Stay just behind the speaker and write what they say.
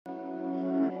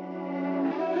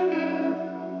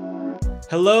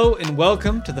Hello and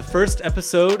welcome to the first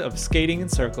episode of Skating in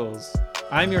Circles.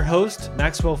 I'm your host,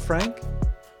 Maxwell Frank,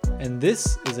 and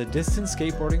this is a distance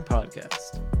skateboarding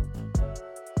podcast.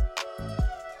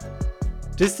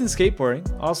 Distance skateboarding,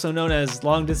 also known as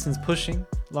long distance pushing,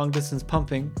 long distance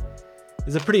pumping,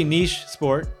 is a pretty niche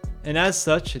sport, and as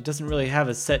such, it doesn't really have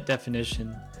a set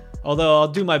definition, although I'll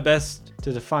do my best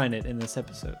to define it in this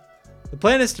episode. The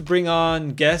plan is to bring on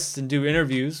guests and do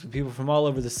interviews with people from all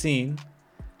over the scene.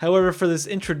 However, for this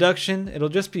introduction, it'll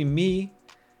just be me,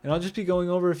 and I'll just be going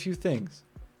over a few things.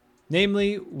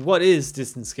 Namely, what is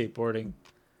distance skateboarding?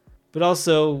 But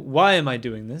also, why am I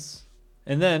doing this?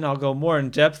 And then I'll go more in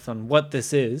depth on what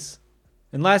this is.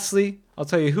 And lastly, I'll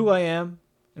tell you who I am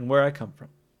and where I come from.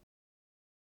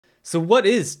 So what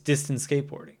is distance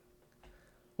skateboarding?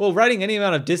 Well, riding any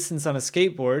amount of distance on a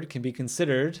skateboard can be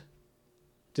considered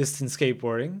distance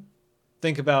skateboarding.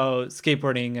 Think about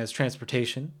skateboarding as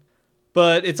transportation.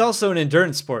 But it's also an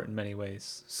endurance sport in many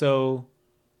ways. So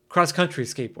cross-country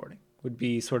skateboarding would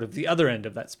be sort of the other end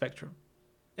of that spectrum.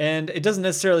 And it doesn't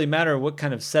necessarily matter what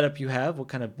kind of setup you have, what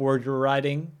kind of board you're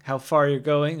riding, how far you're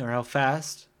going, or how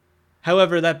fast.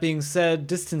 However, that being said,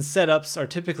 distance setups are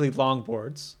typically long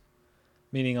boards,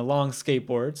 meaning a long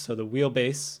skateboard, so the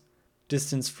wheelbase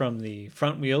distance from the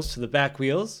front wheels to the back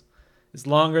wheels is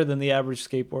longer than the average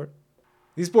skateboard.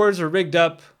 These boards are rigged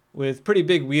up with pretty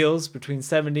big wheels between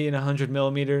 70 and 100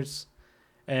 millimeters,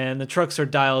 and the trucks are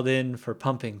dialed in for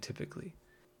pumping typically.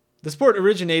 The sport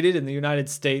originated in the United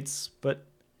States, but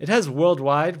it has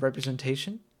worldwide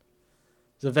representation.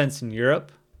 There's events in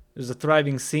Europe, there's a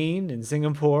thriving scene in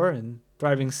Singapore, and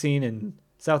thriving scene in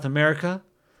South America.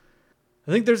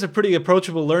 I think there's a pretty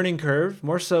approachable learning curve,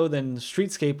 more so than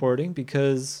street skateboarding,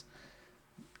 because,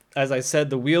 as I said,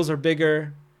 the wheels are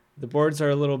bigger, the boards are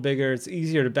a little bigger, it's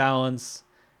easier to balance,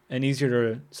 and easier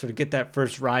to sort of get that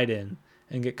first ride in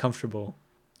and get comfortable.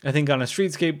 I think on a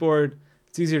street skateboard,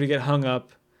 it's easier to get hung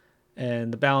up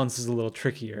and the balance is a little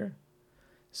trickier.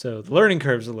 So the learning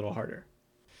curve is a little harder.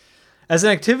 As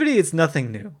an activity, it's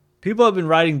nothing new. People have been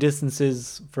riding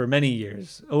distances for many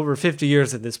years, over 50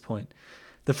 years at this point.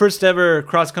 The first ever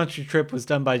cross-country trip was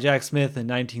done by Jack Smith in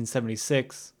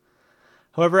 1976.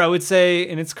 However, I would say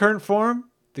in its current form,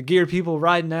 the gear people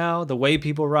ride now, the way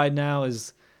people ride now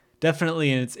is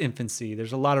definitely in its infancy.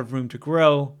 There's a lot of room to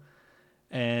grow,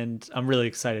 and I'm really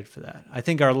excited for that. I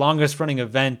think our longest running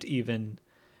event even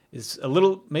is a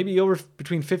little, maybe over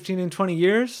between 15 and 20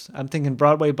 years. I'm thinking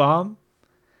Broadway Bomb.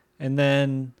 And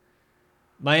then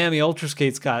Miami Ultra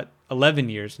Skate's got 11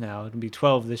 years now. It'll be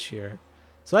 12 this year.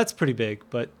 So that's pretty big.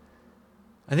 But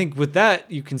I think with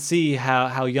that, you can see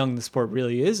how young the sport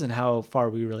really is and how far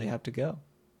we really have to go.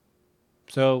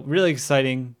 So really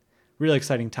exciting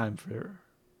time for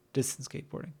distance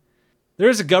skateboarding. There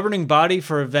is a governing body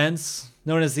for events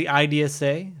known as the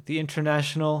IDSA, the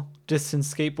International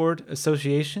Distance Skateboard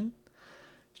Association.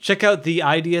 Check out the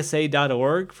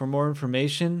idsa.org for more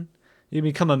information. You can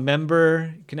become a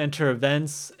member, you can enter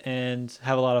events, and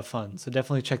have a lot of fun. So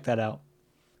definitely check that out.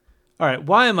 All right,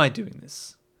 why am I doing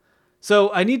this?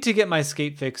 So I need to get my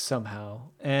skate fixed somehow.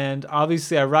 And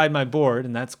obviously I ride my board,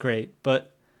 and that's great. But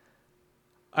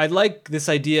I like this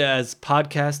idea as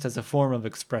podcast as a form of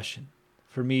expression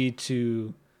for me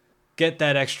to get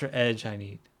that extra edge I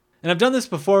need. And I've done this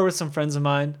before with some friends of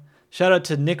mine. Shout out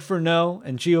to Nick Verneau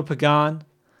and Gio Pagan.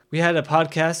 We had a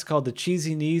podcast called The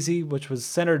Cheesy and Easy, which was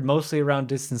centered mostly around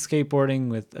distance skateboarding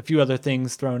with a few other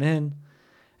things thrown in.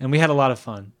 And we had a lot of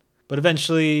fun. But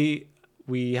eventually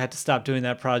we had to stop doing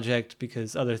that project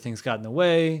because other things got in the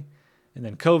way. And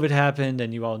then COVID happened,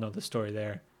 and you all know the story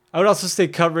there. I would also say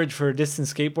coverage for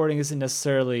distance skateboarding isn't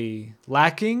necessarily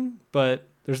lacking, but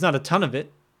there's not a ton of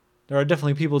it. There are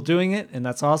definitely people doing it, and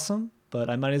that's awesome, but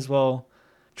I might as well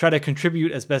try to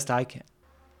contribute as best I can.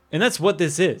 And that's what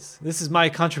this is. This is my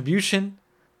contribution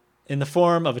in the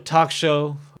form of a talk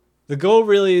show. The goal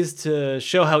really is to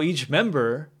show how each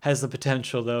member has the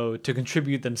potential, though, to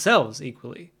contribute themselves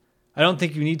equally. I don't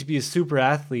think you need to be a super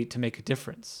athlete to make a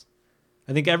difference.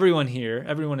 I think everyone here,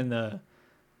 everyone in the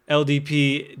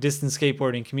LDP distance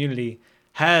skateboarding community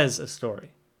has a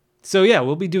story. So yeah,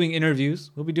 we'll be doing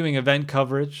interviews, we'll be doing event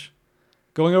coverage,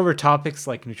 going over topics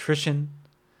like nutrition,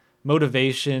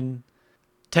 motivation,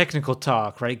 technical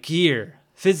talk, right? Gear,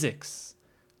 physics.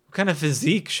 What kind of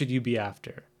physique should you be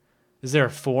after? Is there a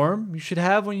form you should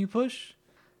have when you push?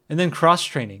 And then cross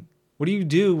training. What do you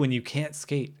do when you can't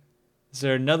skate? Is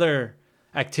there another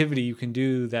activity you can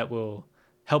do that will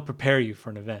help prepare you for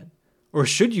an event? Or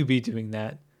should you be doing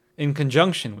that in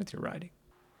conjunction with your riding?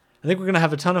 I think we're going to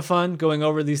have a ton of fun going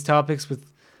over these topics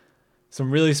with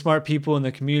some really smart people in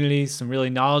the community, some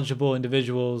really knowledgeable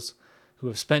individuals who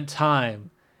have spent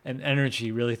time and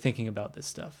energy really thinking about this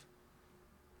stuff.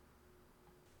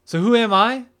 So who am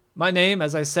I? My name,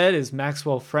 as I said, is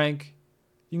Maxwell Frank.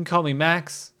 You can call me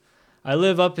Max. I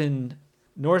live up in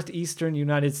northeastern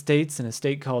United States in a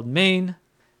state called Maine,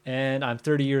 and I'm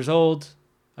 30 years old.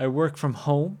 I work from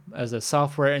home as a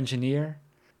software engineer,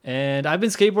 and I've been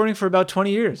skateboarding for about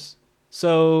 20 years.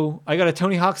 So I got a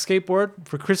Tony Hawk skateboard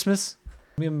for Christmas.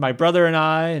 Me and my brother and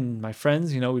I and my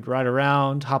friends, we'd ride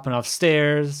around, hopping off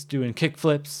stairs, doing kick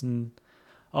flips and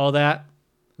all that.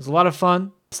 It was a lot of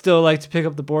fun. Still like to pick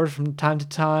up the board from time to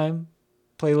time,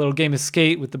 play a little game of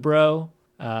skate with the bro.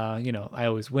 I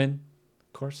always win,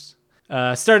 of course.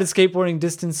 Started skateboarding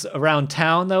distance around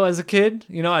town, though, as a kid.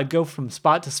 I'd go from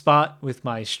spot to spot with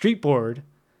my street board,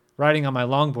 riding on my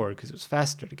longboard because it was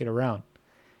faster to get around.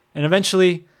 And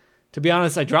eventually, to be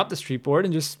honest, I dropped the street board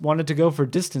and just wanted to go for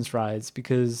distance rides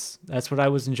because that's what I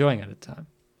was enjoying at the time.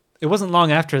 It wasn't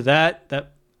long after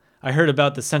that I heard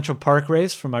about the Central Park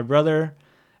race from my brother,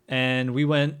 and we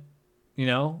went,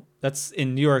 that's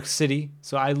in New York City.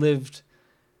 So I lived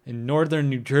in northern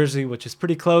New Jersey, which is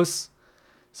pretty close.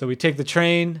 So we take the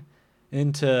train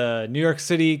into New York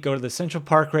City, go to the Central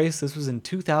Park race. This was in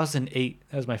 2008.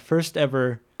 That was my first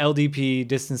ever LDP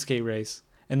distance skate race.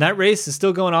 And that race is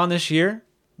still going on this year.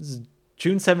 This is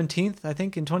June 17th, I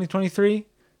think, in 2023.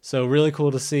 So really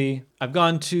cool to see. I've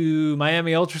gone to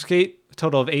Miami Ultra Skate a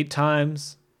total of 8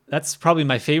 times. That's probably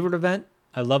my favorite event.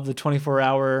 I love the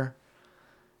 24-hour,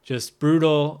 just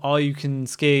brutal,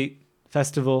 all-you-can-skate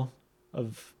festival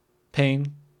of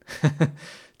pain.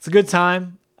 It's a good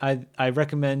time. I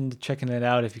recommend checking it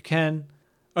out if you can.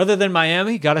 Other than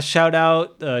Miami, got to shout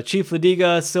out Chief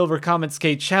Ladiga Silver Comet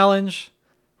Skate Challenge.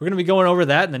 We're going to be going over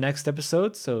that in the next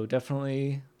episode, so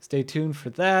definitely stay tuned for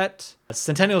that.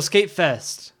 Centennial Skate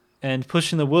Fest and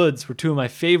Push in the Woods were 2 of my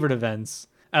favorite events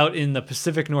out in the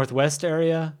Pacific Northwest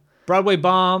area. Broadway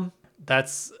Bomb,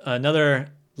 that's another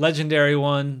legendary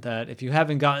one that if you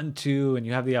haven't gotten to and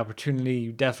you have the opportunity,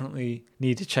 you definitely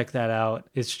need to check that out.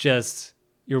 It's just,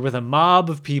 you're with a mob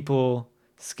of people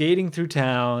skating through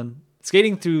town,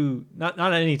 skating through, not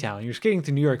any town, you're skating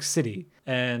through New York City,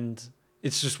 and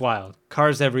it's just wild.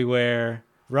 Cars everywhere,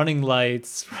 running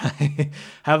lights, right?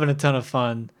 Having a ton of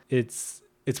fun. It's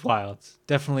wild.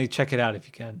 Definitely check it out if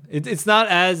you can. It's not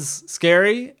as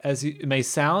scary as it may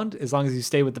sound as long as you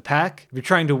stay with the pack. If you're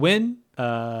trying to win,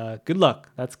 good luck.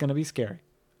 That's going to be scary.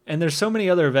 And there's so many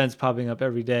other events popping up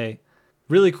every day.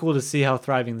 Really cool to see how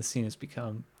thriving the scene has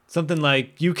become. Something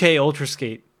like UK Ultra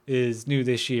Skate is new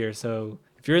this year. So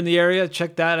if you're in the area,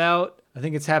 check that out. I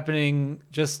think it's happening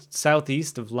just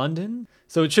southeast of London.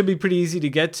 So it should be pretty easy to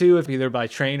get to if either by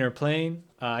train or plane.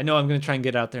 I know I'm going to try and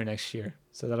get out there next year.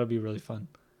 So that'll be really fun.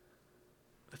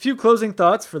 A few closing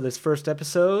thoughts for this first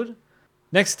episode.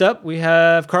 Next up, we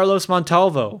have Carlos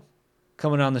Montalvo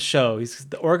coming on the show. He's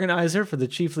the organizer for the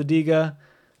Chief Ladiga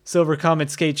Silver Comet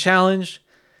Skate Challenge.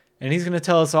 And he's going to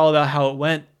tell us all about how it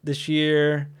went this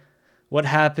year, what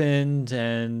happened,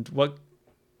 and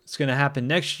what's going to happen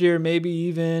next year,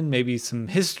 maybe some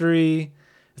history.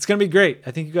 It's going to be great.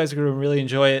 I think you guys are going to really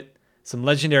enjoy it. Some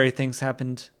legendary things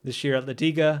happened this year at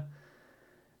Ladiga,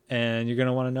 and you're going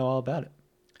to want to know all about it.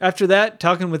 After that,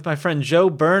 talking with my friend Joe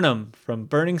Burnham from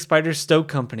Burning Spider Stoke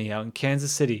Company out in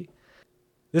Kansas City.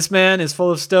 This man is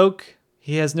full of stoke.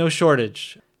 He has no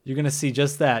shortage. You're going to see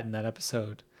just that in that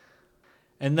episode.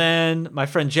 And then my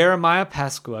friend Jeremiah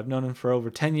Pascu. I've known him for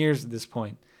over 10 years at this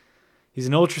point. He's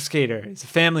an ultra skater. He's a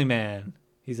family man.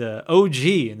 He's an OG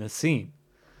in the scene.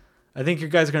 I think you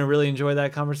guys are going to really enjoy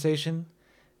that conversation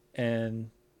and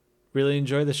really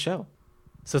enjoy the show.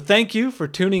 So thank you for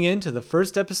tuning in to the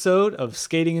first episode of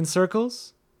Skating in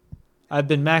Circles. I've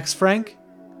been Max Frank,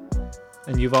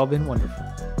 and you've all been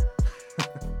wonderful.